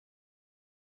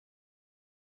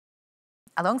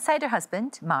Alongside her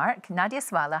husband, Mark, Nadia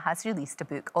Sawalha has released a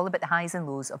book all about the highs and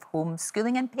lows of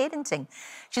homeschooling and parenting.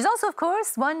 She's also, of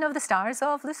course, one of the stars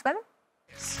of Loose Women.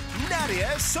 Nadia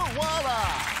Sawalha.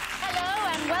 Hello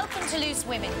and welcome to Loose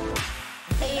Women.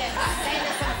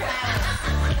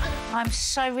 I'm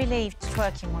so relieved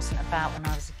twerking wasn't about when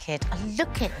I was a kid. I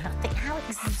look at it and I think, how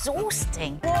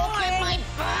exhausting. Walking my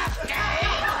birthday!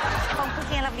 I'm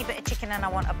cooking a lovely bit of chicken and I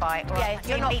want a bite. Yeah,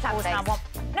 you're not meatballs and I want...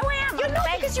 No, I am. You're not,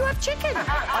 because you have chicken.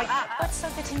 It's so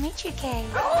good to meet you, Kay.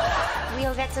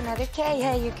 We'll get another Kay.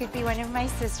 Hey, you could be one of my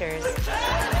sisters.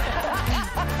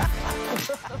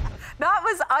 That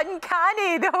was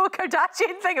uncanny, the whole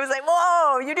Kardashian thing. It was like,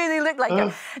 whoa, you really look like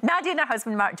her. Nadia and her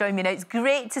husband, Mark, join me now. It's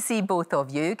great to see both of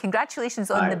you.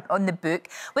 Congratulations on the book,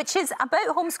 which is about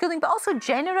homeschooling, but also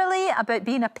generally about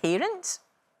being a parent.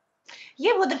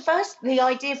 Yeah, well, the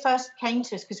idea first came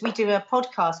to us because we do a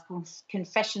podcast called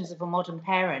Confessions of a Modern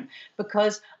Parent,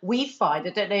 because we find,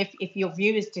 I don't know if your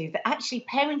viewers do, that actually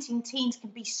parenting teens can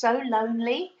be so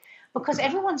lonely because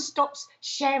everyone stops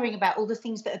sharing about all the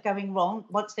things that are going wrong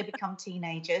once they become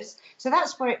teenagers. So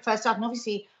that's where it first started. And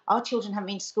obviously, our children haven't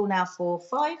been to school now for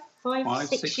five,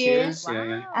 six years. Wow.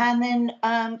 Yeah. And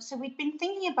then, so we'd been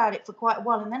thinking about it for quite a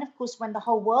while. And then, of course, when the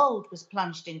whole world was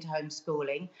plunged into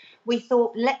homeschooling, we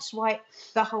thought, let's write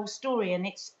the whole story. And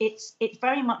it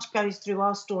very much goes through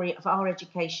our story of our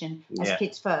education as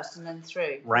kids first and then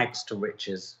through. Rags to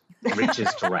riches,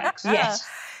 riches to rags. Yes.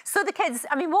 So the kids,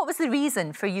 I mean, what was the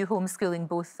reason for you homeschooling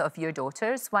both of your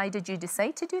daughters? Why did you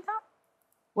decide to do that?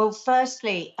 Well,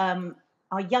 firstly,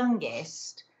 our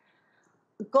youngest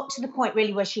got to the point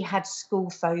really where she had school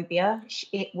phobia.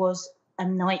 It was a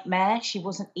nightmare. She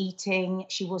wasn't eating,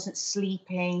 she wasn't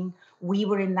sleeping. We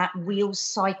were in that real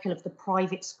cycle of the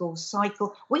private school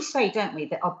cycle. We say, don't we,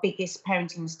 that our biggest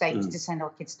parenting mistake is to send our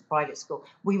kids to private school.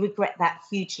 We regret that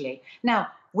hugely. Now,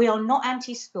 we are not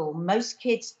anti-school. Most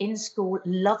kids in school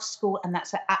love school, and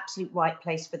that's an absolute right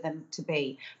place for them to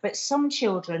be. But some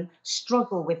children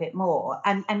struggle with it more.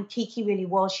 And Kiki really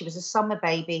was. She was a summer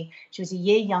baby. She was a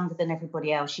year younger than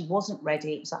everybody else. She wasn't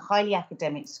ready. It was a highly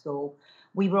academic school.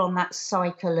 We were on that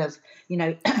cycle of, you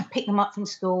know, pick them up from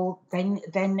school, then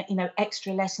you know,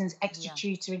 extra lessons, extra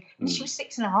tutoring. And she was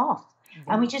 6.5.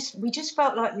 And we just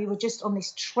felt like we were just on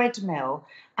this treadmill,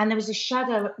 and there was a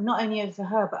shadow not only over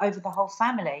her but over the whole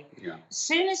family. Yeah.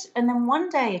 And then one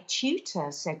day a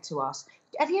tutor said to us,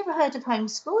 "Have you ever heard of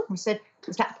homeschooling?" And we said,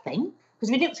 "Is that a thing?"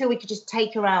 Because we didn't feel we could just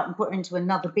take her out and put her into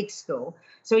another big school.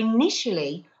 So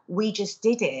initially we just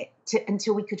did it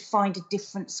until we could find a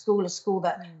different school, a school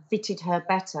that fitted her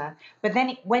better. But then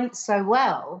it went so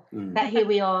well that here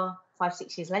we are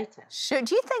 5-6 years later. Sure.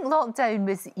 Do you think lockdown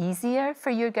was easier for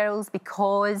your girls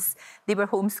because they were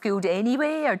homeschooled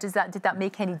anyway, or did that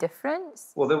make any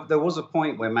difference? Well, there was a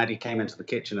point where Maddie came into the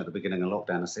kitchen at the beginning of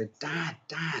lockdown and said, Dad,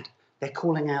 they're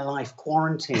calling our life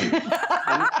quarantine.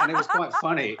 and it was quite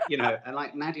funny, you know, and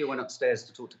like Nadia went upstairs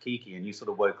to talk to Kiki and you sort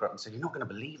of woke her up and said, "You're not going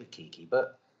to believe it, Kiki,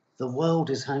 but the world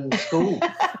is homeschooled."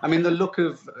 I mean, the look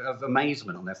of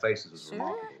amazement on their faces was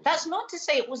remarkable. That's not to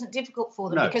say it wasn't difficult for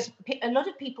them, because a lot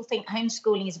of people think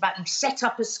homeschooling is about you set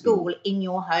up a school in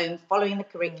your home, following the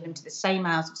curriculum to the same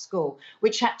hours of school,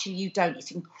 which actually you don't.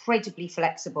 It's incredibly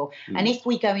flexible. And if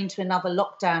we go into another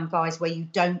lockdown, guys, where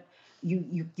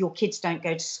your kids don't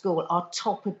go to school, our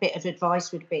top bit of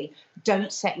advice would be,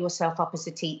 don't set yourself up as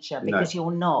a teacher, because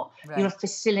you're not. You're a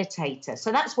facilitator.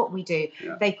 So that's what we do.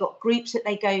 They've got groups that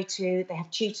they go to. They have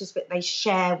tutors that they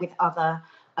share with other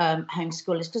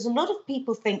homeschoolers, because a lot of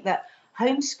people think that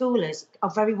homeschoolers are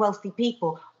very wealthy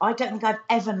people. I don't think I've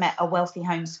ever met a wealthy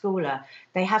homeschooler.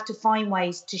 They have to find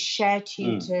ways to share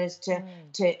tutors,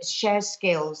 to share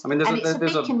skills. I mean, it's a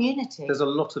big community. There's a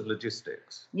lot of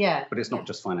logistics. Yeah. But it's not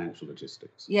just financial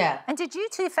logistics. Yeah. And did you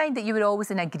two find that you were always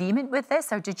in agreement with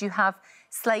this, or did you have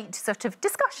slight sort of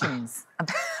discussions?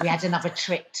 We had another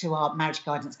trip to our marriage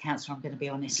guidance counsellor, I'm going to be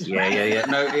honest. Yeah.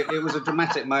 No, it was a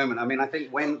dramatic moment. I mean, I think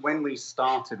when we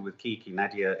started with Kiki,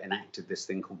 Nadia enacted this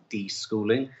thing called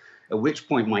deschooling, at which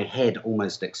point my head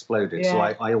almost exploded. So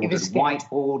I ordered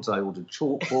whiteboards, I ordered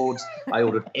chalkboards, I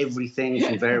ordered everything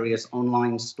from various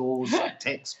online stores,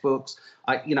 textbooks.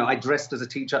 I dressed as a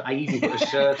teacher. I even put a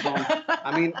shirt on.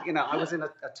 I mean, you know, I was in a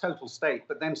total state.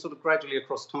 But then sort of gradually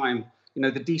across time, you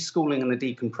know, the deschooling and the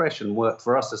decompression worked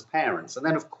for us as parents. And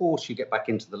then, of course, you get back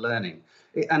into the learning.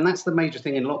 And that's the major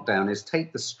thing in lockdown, is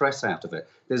take the stress out of it.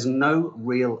 There's no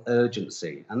real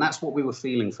urgency. And that's what we were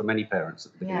feeling for many parents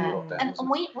at the beginning of lockdown. And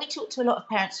we talk to a lot of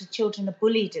parents whose children are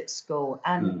bullied at school.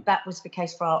 And that was the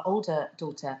case for our older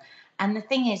daughter. And the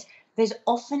thing is, it's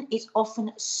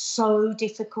often so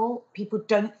difficult. People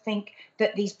don't think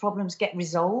that these problems get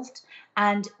resolved.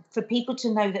 And for people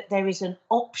to know that there is an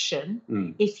option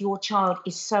if your child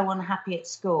is so unhappy at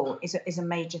school is a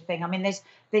major thing. I mean,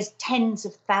 there's tens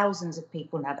of thousands of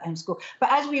people now that homeschool.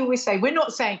 But as we always say, we're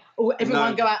not saying, oh,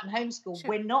 everyone go out and homeschool. Sure.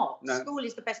 We're not. No. School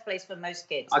is the best place for most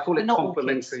kids. I call it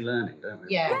complementary learning, don't we?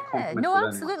 Yeah. No,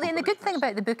 absolutely. And the good thing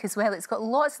about the book as well, it's got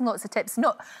lots and lots of tips,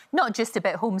 not just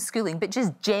about homeschooling, but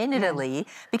just generally,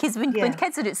 because when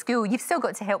kids are at school, you've still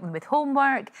got to help them with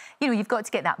homework. You know, you've got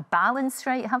to get that balance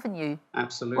right, haven't you?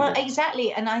 Absolutely. Well,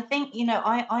 exactly. And I think, you know,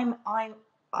 I'm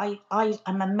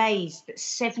amazed that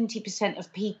 70%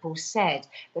 of people said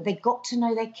that they got to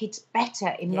know their kids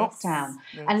better in lockdown.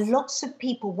 Yes. And lots of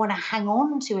people want to hang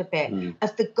on to a bit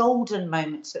of the golden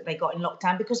moments that they got in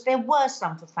lockdown, because there were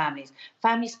some for families.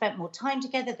 Families spent more time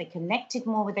together, they connected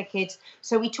more with their kids.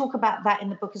 So we talk about that in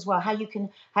the book as well, how you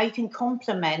can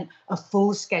complement a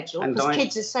full schedule, because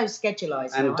kids are so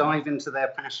schedulized. And dive into their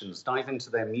passions, dive into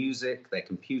their music, their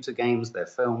computer games, their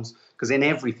films, because in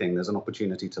everything there's an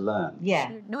opportunity to learn. Yeah.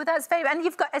 No, that's very... And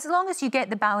you've got... As long as you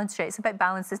get the balance right, it's about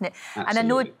balance, isn't it? Absolutely. And I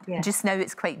know just now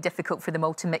it's quite difficult for them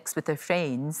all to mix with their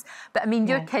friends, but, I mean,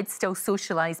 your kids still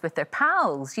socialise with their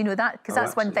pals, you know, that... Because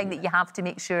that's one thing that you have to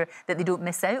make sure that they don't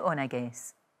miss out on, I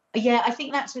guess. Yeah, I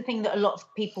think that's the thing that a lot of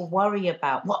people worry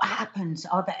about. What happens?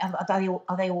 Are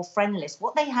they all friendless?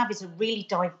 What they have is a really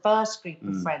diverse group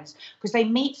of friends, because they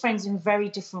meet friends in very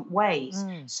different ways.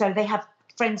 So they have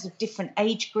friends of different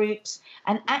age groups,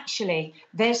 and actually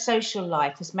their social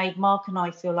life has made Mark and I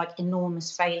feel like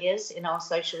enormous failures in our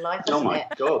social life. Oh my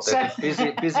God, they're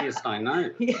the busiest I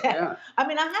know. Yeah. I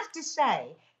mean, I have to say,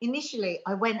 initially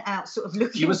I went out sort of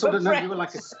looking for friends. You were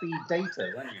like a speed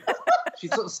dater, weren't you?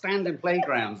 She'd sort of stand in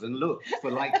playgrounds and look for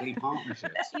likely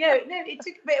partnerships. No, it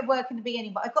took a bit of work in the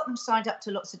beginning, but I got them signed up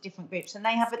to lots of different groups, and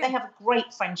they have a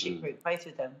great friendship group, both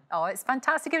of them. Oh, it's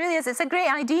fantastic. It really is. It's a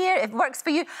great idea. It works for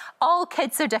you. All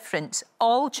kids are different.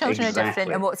 All children are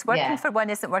different, and what's working for one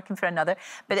isn't working for another.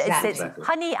 But it's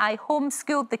Honey, I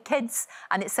Homeschooled the Kids,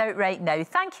 and it's out right now.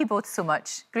 Thank you both so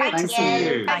much. Great to see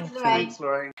you. Thanks,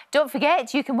 Lorraine. Don't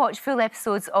forget, you can watch full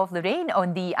episodes of Lorraine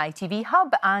on the ITV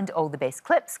Hub, and all the best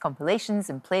clips, compilations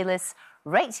and playlists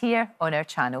right here on our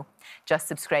channel. Just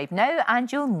subscribe now and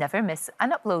you'll never miss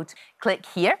an upload. Click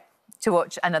here to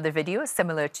watch another video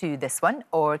similar to this one,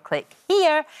 or click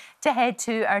here to head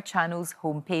to our channel's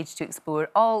homepage to explore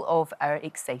all of our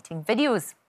exciting videos.